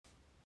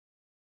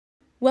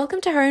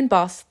Welcome to Her Own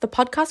Boss, the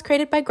podcast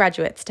created by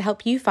graduates to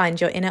help you find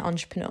your inner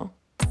entrepreneur.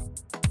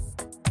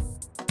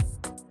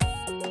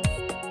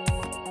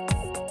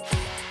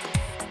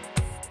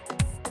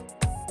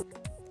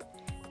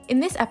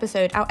 In this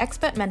episode, our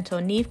expert mentor,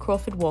 Niamh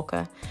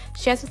Crawford-Walker,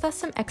 shares with us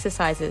some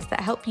exercises that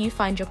help you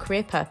find your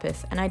career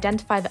purpose and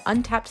identify the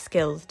untapped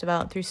skills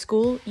developed through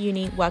school,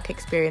 uni, work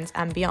experience,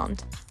 and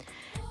beyond.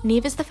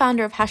 Niamh is the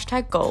founder of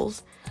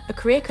 #Goals, a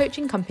career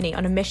coaching company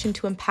on a mission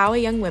to empower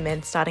young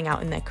women starting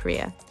out in their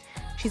career.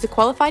 She's a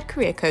qualified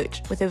career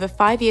coach with over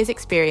 5 years'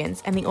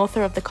 experience and the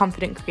author of The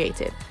Confident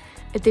Creative,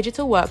 a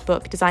digital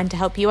workbook designed to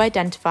help you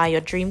identify your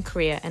dream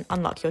career and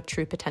unlock your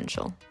true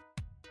potential.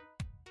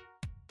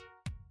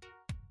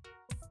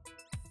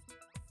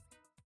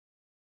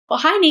 Well,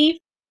 hi, Niamh.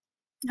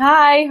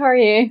 Hi, how are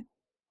you?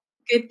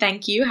 Good,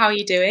 thank you. How are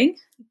you doing?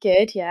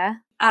 Good, yeah.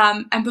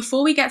 And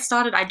before we get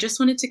started, I just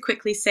wanted to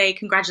quickly say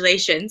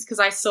congratulations, because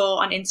I saw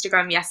on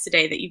Instagram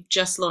yesterday that you've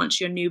just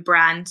launched your new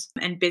brand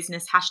and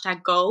business,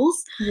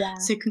 #Goals. Yeah.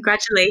 So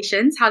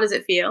congratulations. How does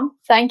it feel?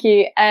 Thank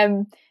you.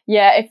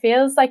 Yeah, it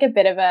feels like a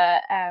bit of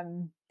a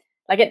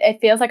it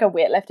feels like a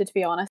weight lifted, to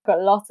be honest.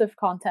 Got lots of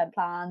content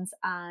plans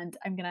and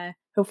I'm gonna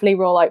hopefully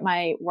roll out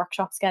my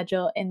workshop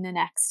schedule in the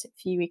next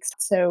few weeks.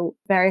 So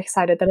very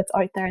excited that it's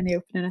out there in the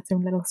open in its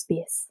own little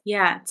space.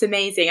 Yeah, it's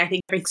amazing. I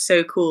think it's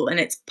so cool, and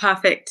it's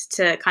perfect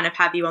to kind of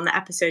have you on the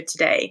episode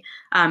today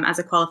as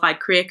a qualified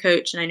career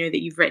coach. And I know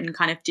that you've written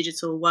kind of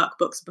digital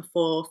workbooks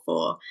before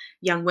for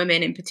young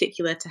women in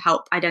particular to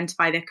help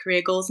identify their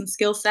career goals and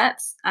skill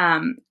sets.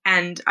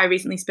 And I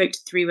recently spoke to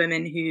 3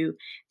 women who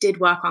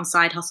did work on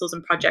side hustles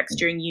and projects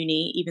during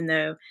uni, even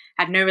though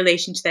had no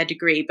relation to their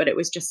degree, but it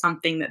was just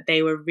something that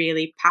they were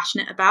really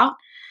passionate about.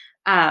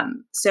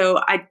 So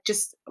I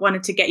just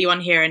wanted to get you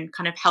on here and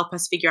kind of help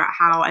us figure out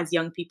how, as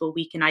young people,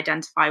 we can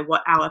identify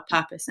what our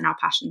purpose and our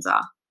passions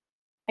are.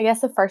 I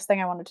guess the first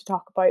thing I wanted to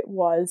talk about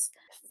was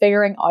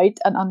figuring out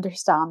and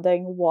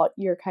understanding what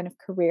your kind of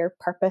career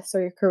purpose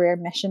or your career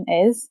mission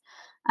is.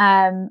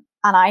 And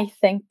I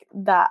think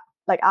that,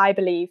 I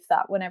believe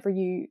that whenever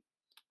you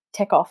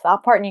tick off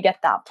that part and you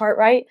get that part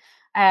right,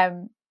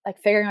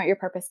 figuring out your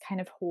purpose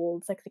kind of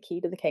holds like the key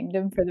to the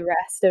kingdom for the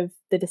rest of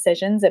the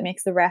decisions. It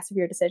makes the rest of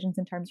your decisions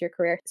in terms of your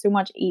career so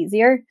much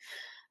easier.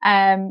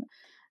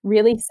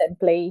 Really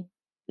simply,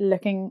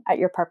 looking at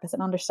your purpose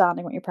and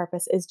understanding what your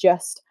purpose is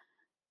just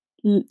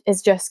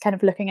kind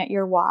of looking at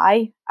your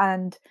why,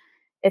 and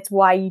it's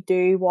why you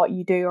do what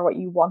you do or what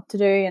you want to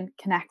do and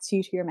connects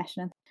you to your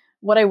mission.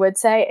 What I would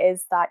say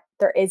is that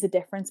there is a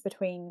difference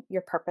between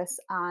your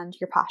purpose and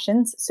your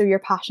passions. So your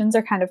passions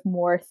are kind of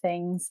more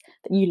things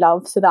that you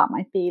love. So that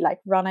might be like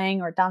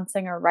running or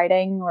dancing or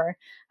writing or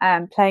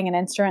playing an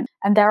instrument.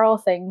 And they're all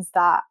things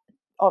that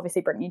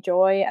obviously bring you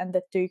joy and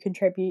that do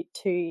contribute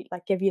to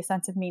give you a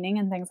sense of meaning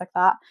and things like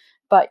that.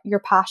 But your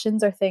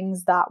passions are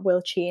things that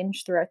will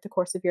change throughout the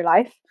course of your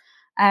life,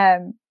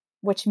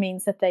 which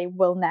means that they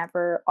will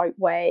never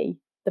outweigh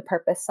the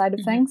purpose side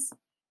of things.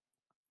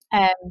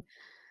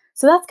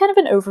 So that's kind of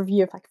an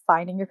overview of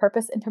finding your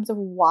purpose in terms of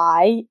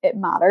why it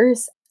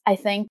matters. I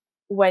think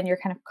when you're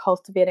kind of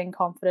cultivating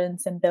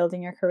confidence and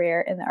building your career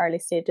in the early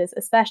stages,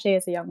 especially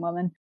as a young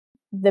woman,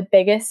 the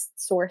biggest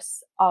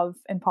source of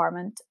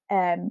empowerment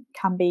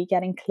can be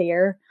getting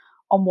clear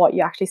on what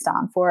you actually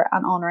stand for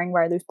and honoring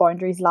where those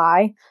boundaries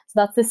lie. So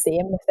that's the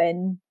same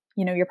within,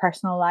 your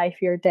personal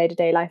life, your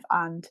day-to-day life,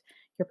 and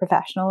your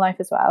professional life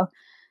as well.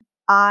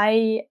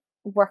 I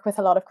work with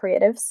a lot of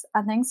creatives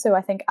and things. So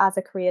I think as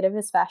a creative,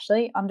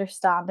 especially,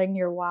 understanding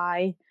your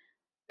why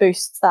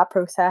boosts that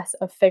process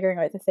of figuring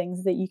out the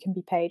things that you can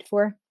be paid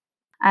for.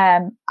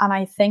 And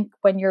I think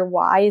when your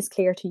why is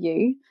clear to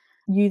you,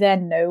 you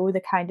then know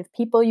the kind of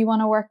people you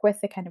want to work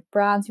with, the kind of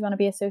brands you want to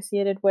be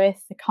associated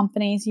with, the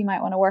companies you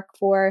might want to work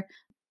for,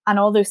 and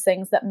all those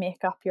things that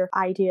make up your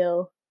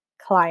ideal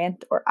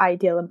client or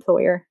ideal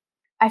employer.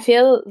 I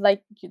feel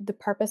like the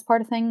purpose part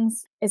of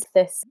things is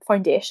this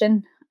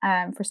foundation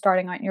for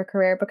starting out in your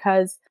career,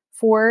 because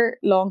for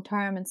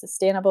long-term and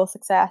sustainable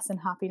success and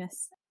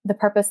happiness, the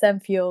purpose then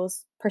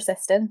fuels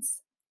persistence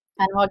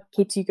and what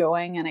keeps you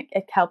going, and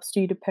it helps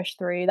you to push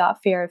through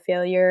that fear of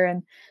failure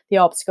and the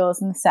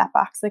obstacles and the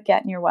setbacks that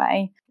get in your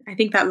way. I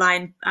think that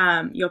line,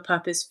 your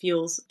purpose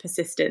fuels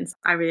persistence,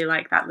 I really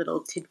like that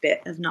little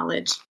tidbit of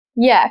knowledge.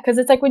 Yeah, because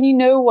it's when you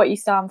know what you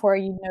stand for,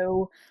 you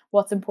know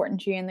what's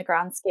important to you in the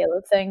grand scale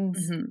of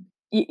things,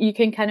 you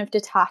can kind of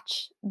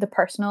detach the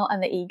personal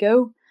and the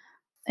ego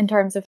in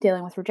terms of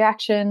dealing with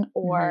rejection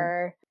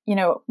or,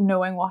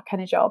 knowing what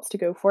kind of jobs to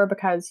go for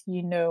because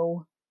you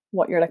know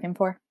what you're looking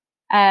for.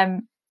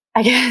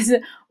 I guess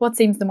what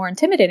seems the more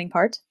intimidating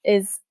part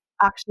is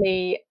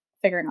actually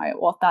figuring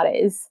out what that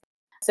is.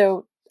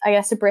 So I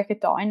guess to break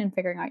it down and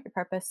figuring out your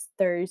purpose,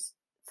 there's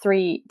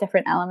 3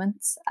 different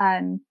elements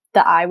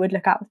that I would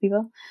look at with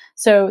people.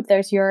 So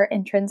there's your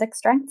intrinsic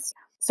strengths.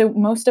 So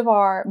most of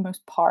our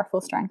most powerful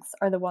strengths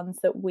are the ones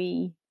that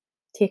we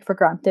take for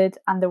granted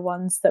and the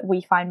ones that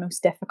we find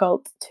most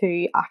difficult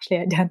to actually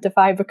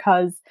identify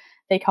because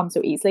they come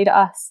so easily to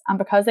us. And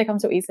because they come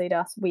so easily to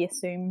us, we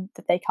assume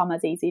that they come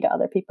as easy to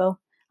other people.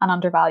 and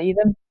undervalue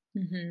them.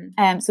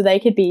 So they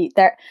could be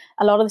there.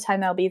 A lot of the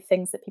time they'll be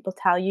things that people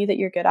tell you that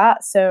you're good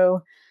at.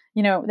 So,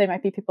 you know, they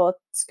might be people at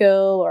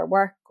school or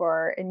work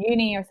or in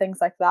uni or things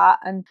like that.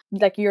 And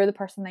like you're the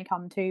person they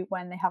come to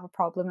when they have a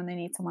problem and they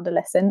need someone to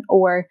listen.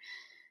 Or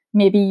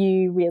maybe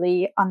you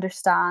really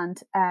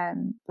understand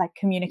like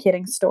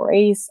communicating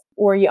stories,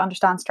 or you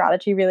understand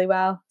strategy really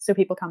well. So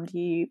people come to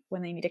you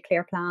when they need a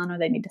clear plan or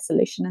they need a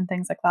solution and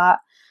things like that.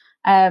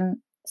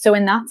 So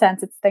in that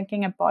sense, it's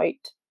thinking about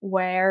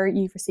where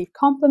you've received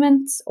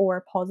compliments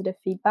or positive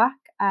feedback,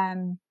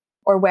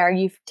 or where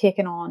you've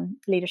taken on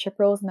leadership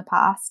roles in the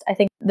past. I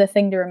think the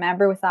thing to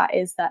remember with that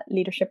is that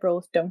leadership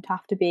roles don't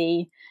have to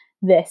be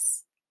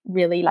this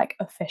really like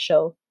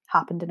official,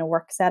 happened in a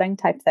work setting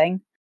type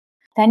thing.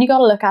 Then you got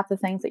to look at the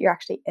things that you're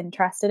actually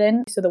interested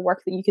in. So the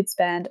work that you could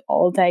spend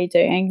all day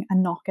doing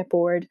and not get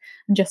bored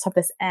and just have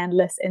this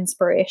endless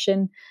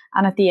inspiration.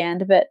 And at the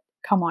end of it,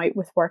 come out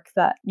with work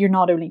that you're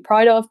not only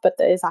proud of, but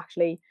that is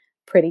actually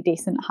pretty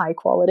decent, high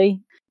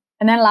quality.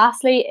 And then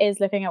lastly is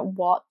looking at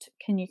what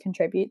can you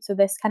contribute. So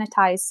this kind of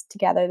ties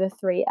together the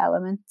three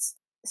elements.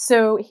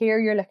 So here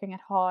you're looking at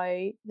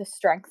how the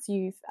strengths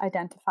you've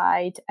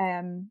identified,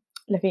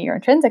 looking at your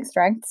intrinsic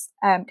strengths,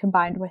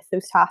 combined with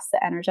those tasks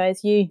that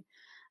energize you,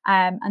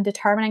 and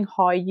determining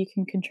how you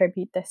can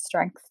contribute this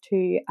strength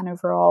to an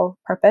overall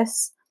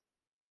purpose.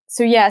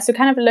 So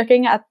kind of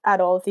looking at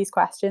all of these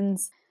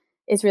questions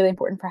is really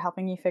important for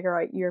helping you figure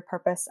out your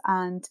purpose.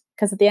 And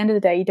because at the end of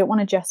the day, you don't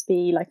want to just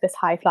be like this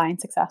high flying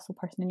successful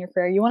person in your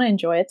career. You want to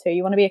enjoy it too.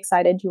 You want to be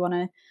excited. You want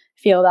to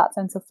feel that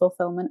sense of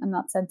fulfillment and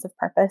that sense of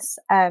purpose.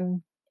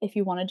 If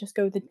you want to just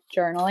go the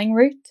journaling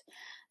route,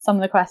 some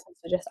of the questions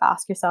to just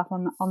ask yourself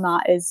on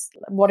that is,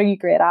 what are you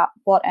great at?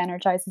 What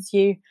energizes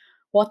you?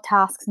 What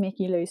tasks make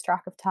you lose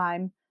track of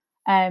time?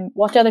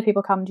 What do other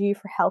people come to you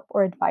for help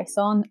or advice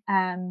on?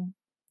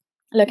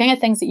 Looking at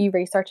things that you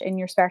research in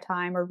your spare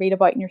time or read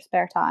about in your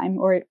spare time,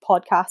 or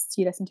podcasts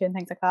you listen to and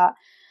things like that.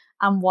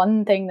 And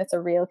one thing that's a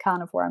real can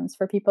of worms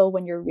for people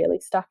when you're really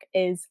stuck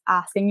is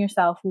asking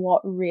yourself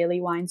what really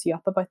winds you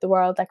up about the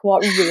world. Like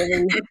what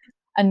really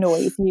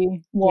annoys you?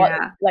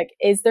 Like,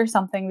 is there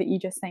something that you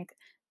just think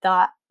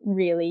that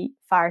really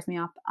fires me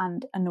up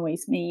and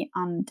annoys me,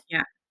 and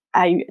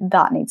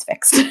that needs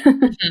fixed?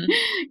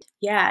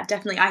 Yeah,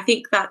 definitely. I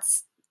think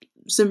that's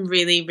some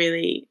really,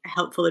 really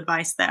helpful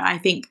advice there. I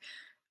think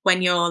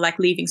when you're like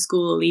leaving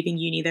school or leaving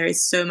uni, there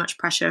is so much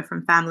pressure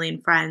from family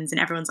and friends, and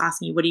everyone's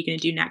asking you, what are you going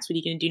to do next? What are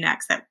you going to do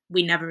next? That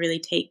we never really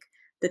take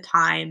the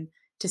time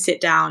to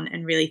sit down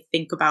and really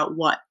think about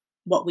what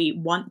we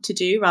want to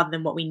do rather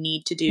than what we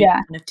need to do to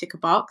kind of tick a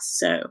box.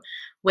 So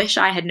wish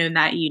I had known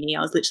that at uni.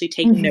 I was literally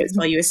taking notes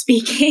while you were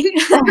speaking.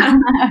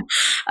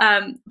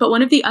 But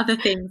one of the other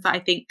things that I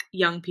think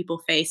young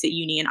people face at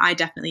uni, and I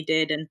definitely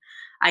did, and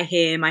I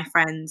hear my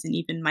friends and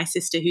even my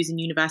sister who's in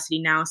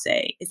university now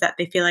say, is that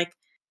they feel like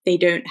they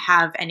don't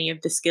have any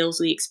of the skills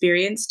or the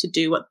experience to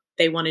do what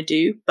they want to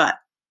do. But,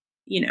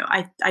 you know,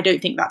 I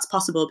don't think that's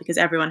possible because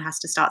everyone has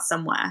to start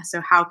somewhere. So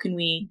how can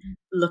we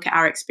look at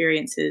our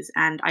experiences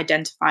and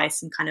identify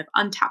some kind of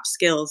untapped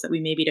skills that we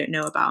maybe don't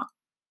know about?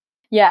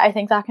 Yeah, I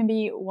think that can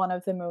be one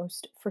of the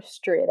most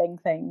frustrating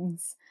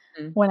things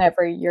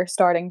whenever you're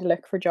starting to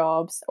look for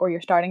jobs or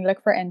you're starting to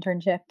look for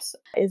internships,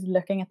 is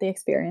looking at the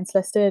experience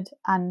listed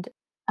and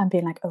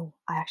being like, oh,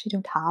 I actually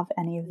don't have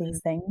any of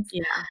these things.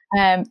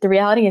 Yeah. The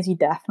reality is you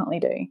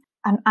definitely do.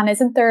 And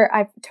isn't there,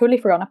 I've totally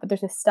forgotten it, but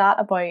there's a stat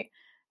about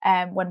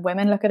when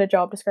women look at a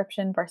job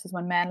description versus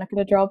when men look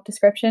at a job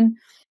description.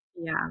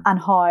 Yeah. And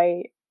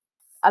how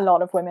a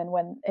lot of women,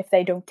 when if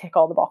they don't tick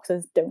all the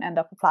boxes, don't end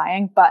up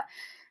applying. But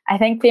I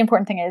think the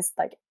important thing is,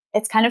 like,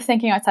 it's kind of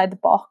thinking outside the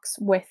box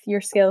with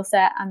your skill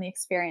set and the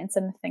experience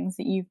and the things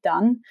that you've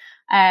done,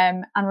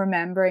 and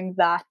remembering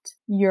that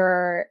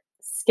your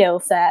skill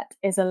set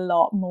is a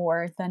lot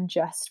more than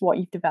just what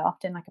you've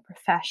developed in like a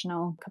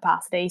professional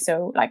capacity.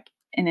 So like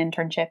in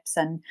internships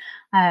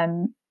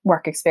and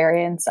work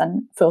experience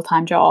and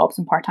full-time jobs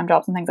and part-time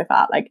jobs and things like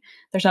that. Like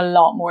there's a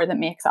lot more that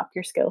makes up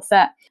your skill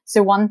set.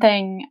 So one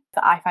thing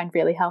that I find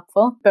really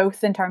helpful,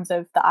 both in terms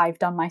of that I've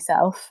done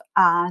myself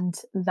and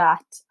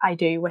that I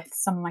do with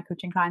some of my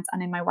coaching clients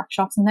and in my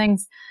workshops and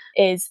things,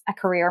 is a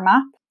career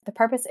map. The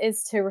purpose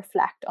is to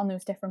reflect on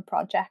those different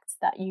projects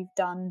that you've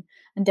done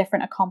and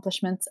different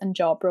accomplishments and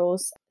job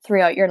roles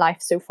throughout your life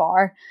so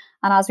far.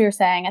 And as we were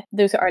saying, at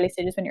those early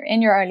stages, when you're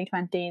in your early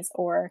 20s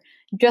or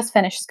you just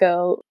finished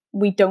school,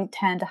 we don't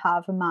tend to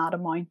have a mad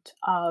amount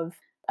of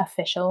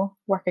official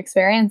work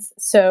experience.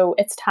 So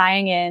it's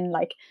tying in,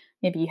 like,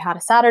 maybe you had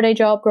a Saturday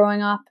job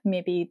growing up,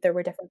 maybe there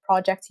were different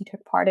projects you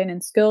took part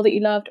in school that you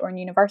loved or in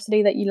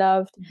university that you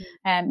loved,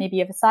 and maybe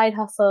you have a side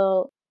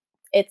hustle.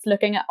 It's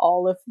looking at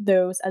all of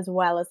those, as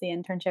well as the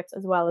internships,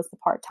 as well as the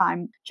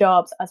part-time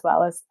jobs, as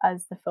well as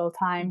the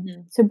full-time.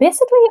 So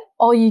basically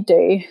all you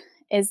do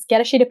is get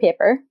a sheet of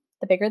paper,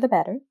 the bigger the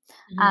better.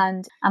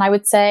 And I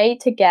would say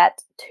to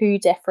get 2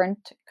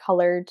 different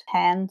colored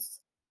pens,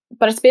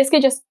 but it's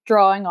basically just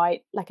drawing out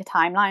like a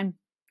timeline.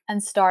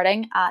 and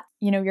starting at,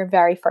 your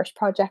very first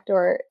project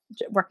or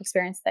work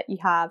experience that you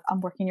have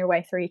and working your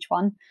way through each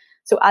one.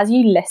 So as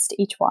you list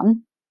each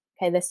one,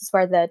 okay, this is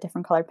where the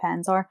different colored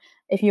pens are.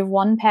 If you have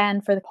one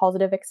pen for the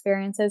positive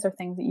experiences or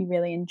things that you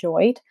really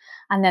enjoyed,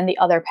 and then the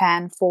other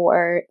pen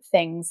for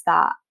things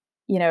that,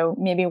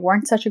 maybe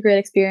weren't such a great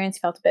experience,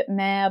 felt a bit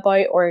meh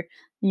about, or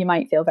you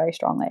might feel very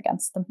strongly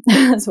against them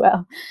as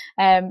well.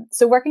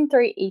 So working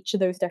through each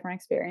of those different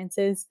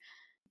experiences,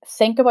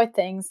 think about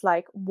things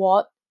like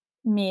what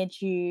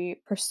made you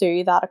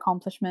pursue that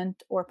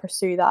accomplishment or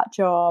pursue that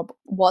job?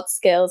 What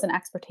skills and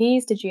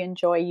expertise did you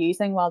enjoy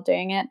using while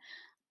doing it?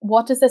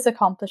 What does this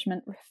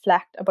accomplishment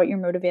reflect about your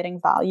motivating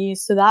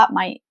values? So that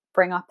might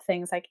bring up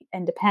things like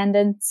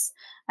independence.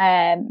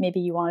 Maybe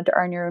you wanted to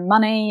earn your own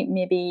money.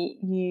 Maybe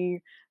you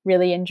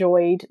really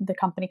enjoyed the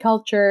company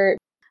culture.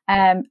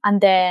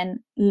 And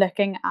then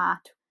looking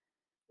at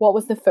what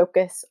was the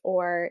focus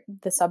or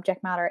the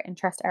subject matter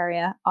interest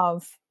area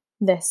of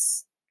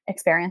this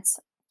experience.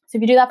 So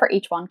if you do that for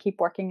each one,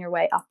 keep working your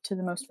way up to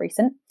the most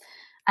recent.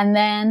 And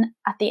then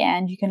at the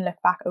end, you can look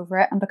back over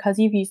it. And because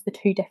you've used the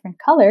two different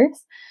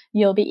colors,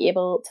 you'll be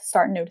able to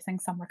start noticing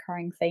some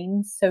recurring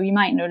themes. So you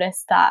might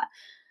notice that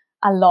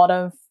a lot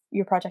of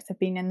your projects have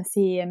been in the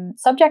same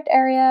subject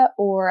area,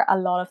 or a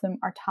lot of them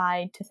are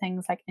tied to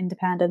things like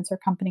independence or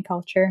company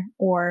culture,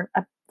 or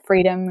a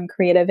freedom and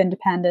creative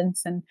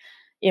independence and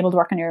able to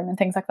work on your own and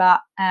things like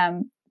that.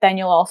 Then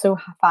you'll also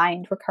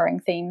find recurring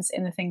themes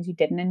in the things you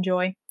didn't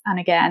enjoy. And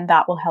again,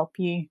 that will help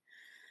you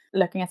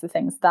looking at the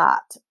things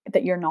that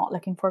you're not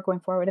looking for going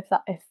forward, if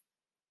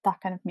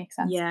that kind of makes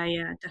sense. Yeah,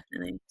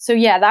 definitely. So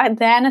that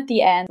then at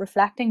the end,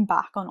 reflecting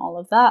back on all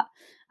of that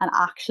and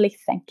actually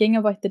thinking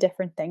about the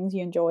different things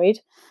you enjoyed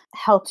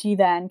helps you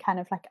then kind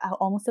of like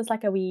almost as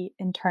like a wee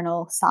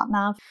internal sat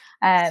nav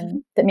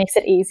that makes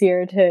it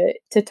easier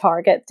to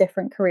target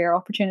different career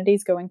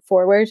opportunities going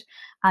forward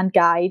and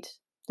guide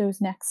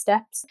those next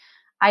steps.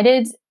 I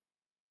did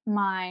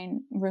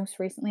mine most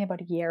recently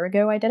about a year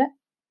ago. I did it,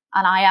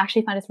 and I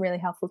actually find it's really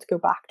helpful to go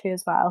back to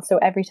as well. So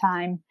every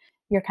time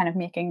you're kind of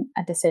making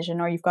a decision,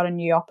 or you've got a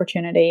new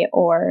opportunity,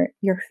 or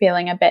you're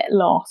feeling a bit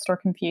lost or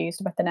confused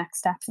about the next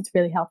steps, it's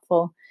really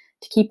helpful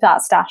to keep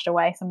that stashed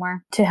away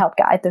somewhere to help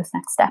guide those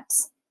next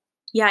steps.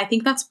 Yeah, I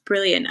think that's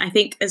brilliant. I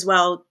think as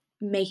well,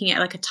 making it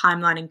like a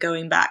timeline and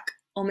going back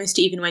almost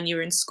even when you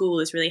were in school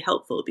is really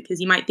helpful, because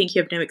you might think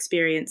you have no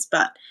experience,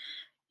 but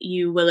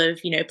you will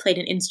have, played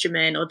an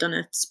instrument or done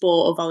a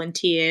sport or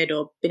volunteered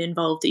or been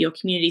involved at your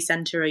community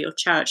center or your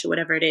church or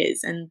whatever it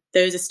is. And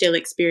those are still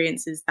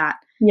experiences that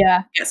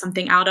get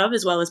something out of,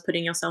 as well as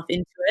putting yourself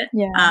into it.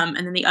 And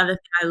then the other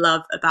thing I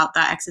love about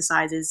that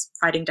exercise is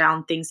writing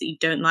down things that you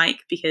don't like,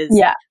 because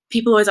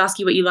people always ask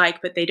you what you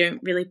like, but they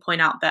don't really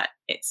point out that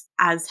it's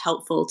as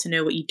helpful to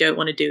know what you don't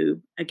want to do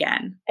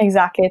again.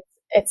 Exactly.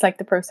 It's like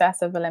the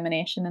process of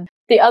elimination. And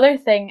the other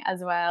thing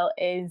as well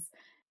is,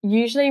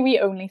 usually we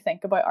only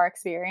think about our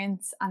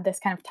experience and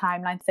this kind of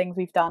timeline things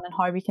we've done and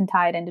how we can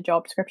tie it into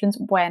job descriptions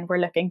when we're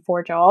looking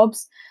for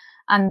jobs.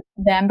 And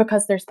then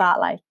because there's that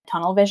like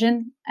tunnel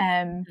vision,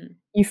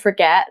 you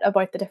forget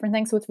about the different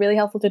things. So it's really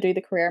helpful to do the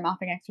career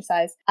mapping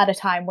exercise at a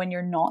time when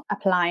you're not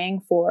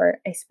applying for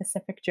a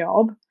specific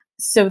job,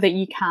 so that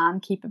you can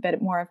keep a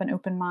bit more of an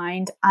open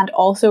mind. And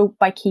also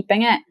by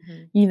keeping it,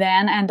 you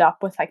then end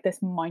up with like this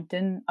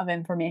mountain of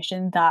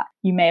information that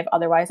you may have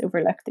otherwise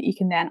overlooked, that you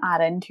can then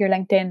add into your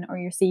LinkedIn or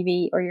your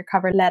CV or your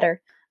cover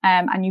letter.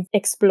 And you've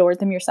explored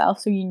them yourself,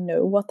 so you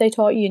know what they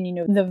taught you and you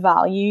know the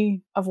value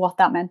of what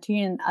that meant to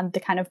you, and the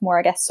kind of more,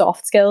 I guess,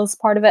 soft skills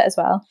part of it as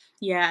well.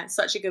 Yeah,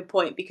 such a good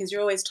point, because you're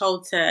always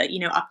told to,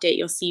 update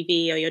your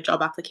CV or your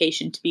job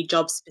application to be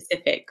job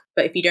specific.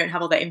 But if you don't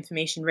have all that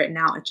information written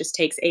out, it just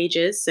takes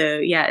ages. So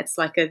yeah, it's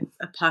like a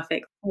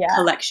perfect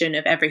collection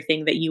of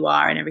everything that you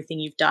are and everything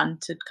you've done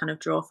to kind of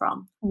draw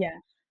from. Yeah.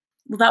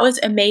 Well, that was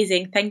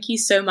amazing. Thank you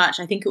so much.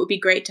 I think it would be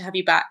great to have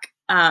you back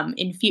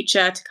in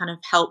future to kind of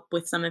help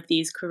with some of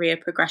these career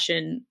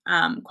progression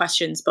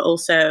questions, but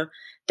also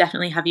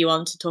definitely have you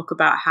on to talk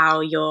about how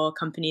your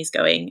company is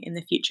going in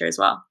the future as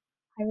well.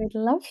 I would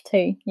love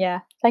to.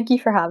 Yeah. Thank you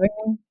for having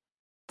me.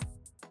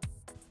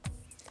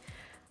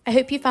 I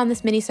hope you found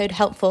this mini-sode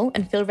helpful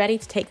and feel ready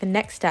to take the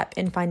next step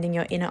in finding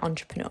your inner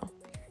entrepreneur.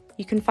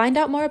 You can find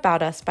out more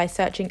about us by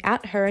searching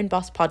 @Her Own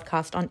Boss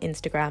Podcast on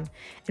Instagram,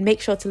 and make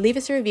sure to leave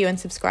us a review and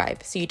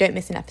subscribe so you don't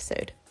miss an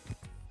episode.